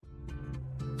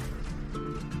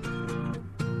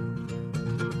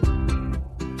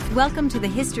Welcome to the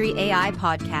History AI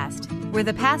podcast, where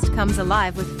the past comes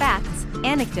alive with facts,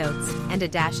 anecdotes, and a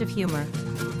dash of humor.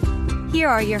 Here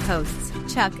are your hosts,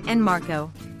 Chuck and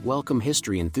Marco. Welcome,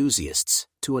 history enthusiasts,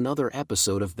 to another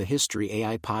episode of the History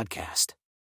AI podcast.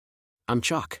 I'm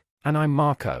Chuck. And I'm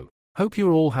Marco. Hope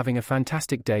you're all having a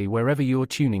fantastic day wherever you're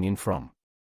tuning in from.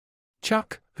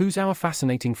 Chuck, who's our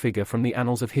fascinating figure from the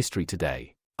annals of history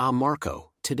today? I'm Marco.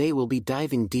 Today we'll be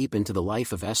diving deep into the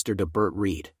life of Esther de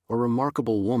Berdt, a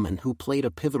remarkable woman who played a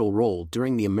pivotal role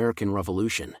during the American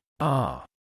Revolution. Ah.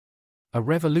 A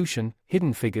revolution,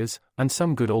 hidden figures, and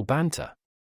some good old banter.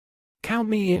 Count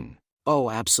me in.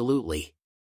 Oh, absolutely.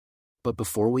 But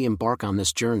before we embark on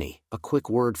this journey, a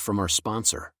quick word from our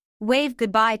sponsor. Wave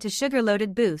goodbye to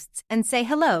sugar-loaded boosts and say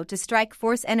hello to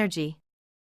Strikeforce Energy.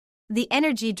 The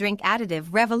energy drink additive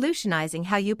revolutionizing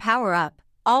how you power up,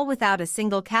 all without a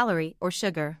single calorie or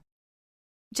sugar.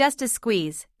 Just a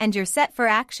squeeze, and you're set for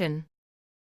action.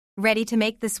 Ready to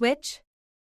make the switch?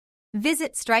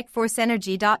 Visit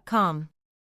strikeforceenergy.com.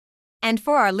 And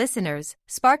for our listeners,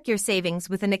 spark your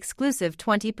savings with an exclusive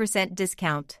 20%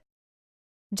 discount.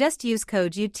 Just use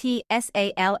code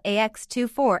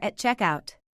UTSALAX24 at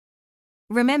checkout.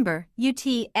 Remember,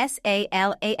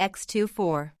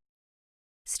 UTSALAX24.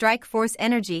 Strikeforce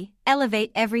Energy,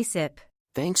 elevate every sip.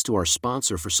 Thanks to our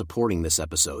sponsor for supporting this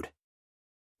episode.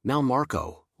 Now,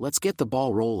 Marco, let's get the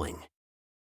ball rolling.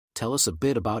 Tell us a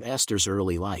bit about Esther's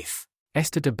early life.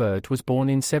 Esther de Berdt was born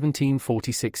in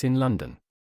 1746 in London.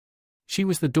 She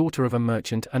was the daughter of a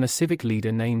merchant and a civic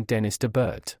leader named Denis de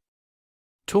Berdt.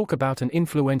 Talk about an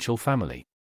influential family.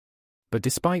 But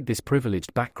despite this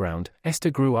privileged background, Esther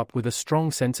grew up with a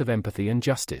strong sense of empathy and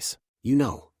justice. You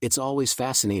know, it's always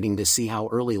fascinating to see how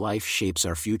early life shapes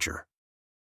our future.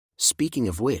 Speaking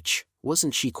of which,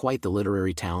 wasn't she quite the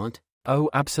literary talent?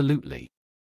 Oh, absolutely.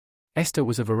 Esther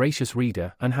was a voracious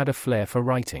reader and had a flair for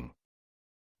writing.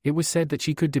 It was said that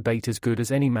she could debate as good as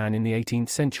any man in the 18th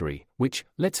century, which,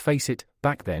 let's face it,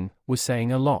 back then, was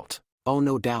saying a lot. Oh,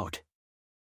 no doubt.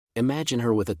 Imagine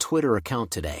her with a Twitter account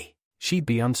today. She'd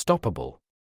be unstoppable.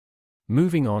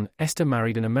 Moving on, Esther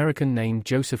married an American named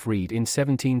Joseph Reed in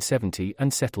 1770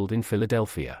 and settled in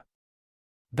Philadelphia.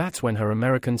 That's when her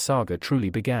American saga truly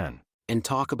began. And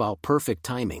talk about perfect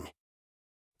timing.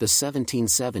 The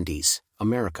 1770s,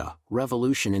 America,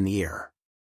 revolution in the air.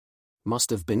 Must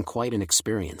have been quite an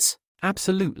experience.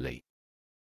 Absolutely.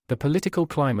 The political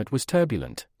climate was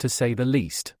turbulent, to say the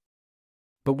least.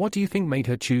 But what do you think made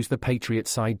her choose the Patriot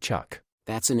side, Chuck?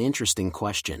 That's an interesting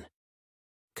question.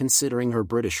 Considering her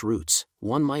British roots,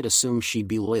 one might assume she'd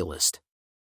be loyalist.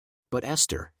 But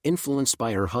Esther, influenced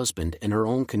by her husband and her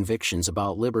own convictions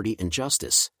about liberty and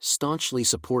justice, staunchly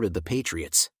supported the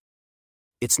Patriots.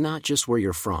 It's not just where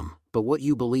you're from, but what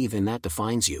you believe in that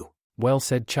defines you. Well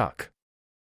said, Chuck.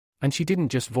 And she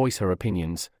didn't just voice her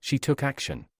opinions, she took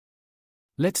action.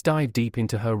 Let's dive deep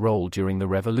into her role during the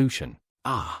Revolution.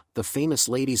 Ah, the famous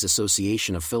Ladies'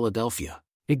 Association of Philadelphia.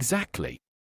 Exactly.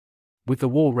 With the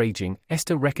war raging,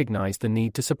 Esther recognized the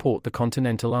need to support the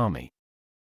Continental Army.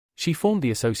 She formed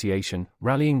the association,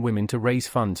 rallying women to raise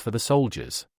funds for the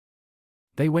soldiers.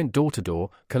 They went door to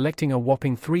door, collecting a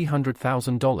whopping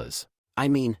 $300,000. I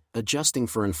mean, adjusting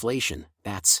for inflation,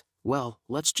 that's, well,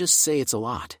 let's just say it's a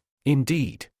lot.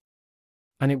 Indeed.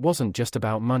 And it wasn't just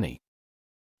about money.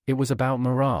 It was about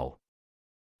morale.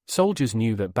 Soldiers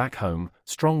knew that back home,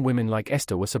 strong women like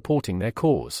Esther were supporting their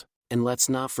cause. And let's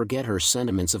not forget her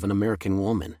Sentiments of an American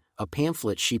Woman, a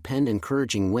pamphlet she penned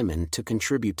encouraging women to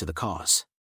contribute to the cause.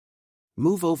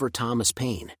 Move over, Thomas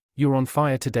Paine. You're on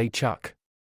fire today, Chuck.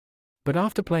 But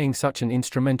after playing such an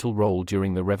instrumental role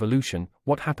during the Revolution,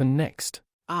 what happened next?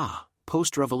 Ah,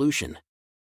 post-revolution.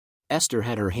 Esther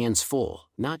had her hands full,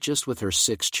 not just with her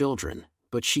 6 children,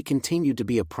 but she continued to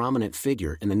be a prominent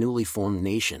figure in the newly formed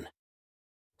nation.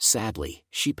 Sadly,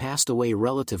 she passed away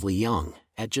relatively young,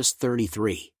 at just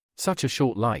 33. Such a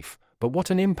short life, but what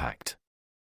an impact.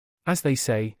 As they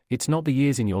say, it's not the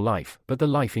years in your life, but the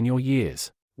life in your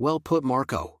years. Well put,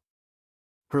 Marco.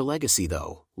 Her legacy,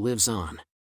 though, lives on.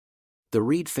 The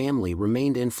Reed family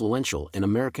remained influential in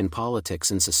American politics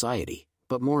and society,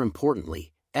 but more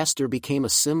importantly, Esther became a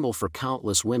symbol for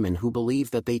countless women who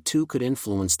believed that they too could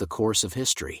influence the course of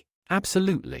history.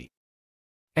 Absolutely.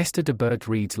 Esther de Berdt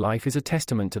Reed's life is a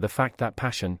testament to the fact that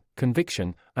passion,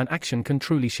 conviction, and action can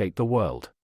truly shape the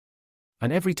world.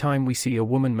 And every time we see a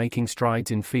woman making strides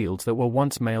in fields that were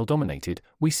once male-dominated,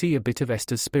 we see a bit of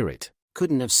Esther's spirit.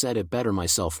 Couldn't have said it better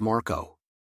myself, Marco.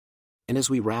 And as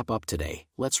we wrap up today,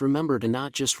 let's remember to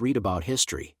not just read about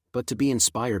history, but to be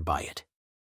inspired by it.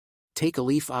 Take a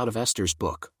leaf out of Esther's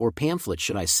book, or pamphlet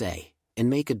should I say, and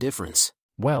make a difference.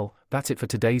 Well, That's it for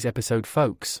today's episode,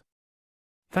 folks.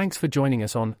 Thanks for joining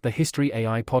us on the History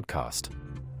AI podcast.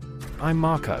 I'm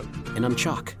Marco. And I'm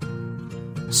Chuck.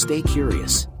 Stay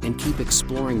curious and keep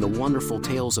exploring the wonderful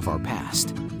tales of our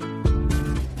past.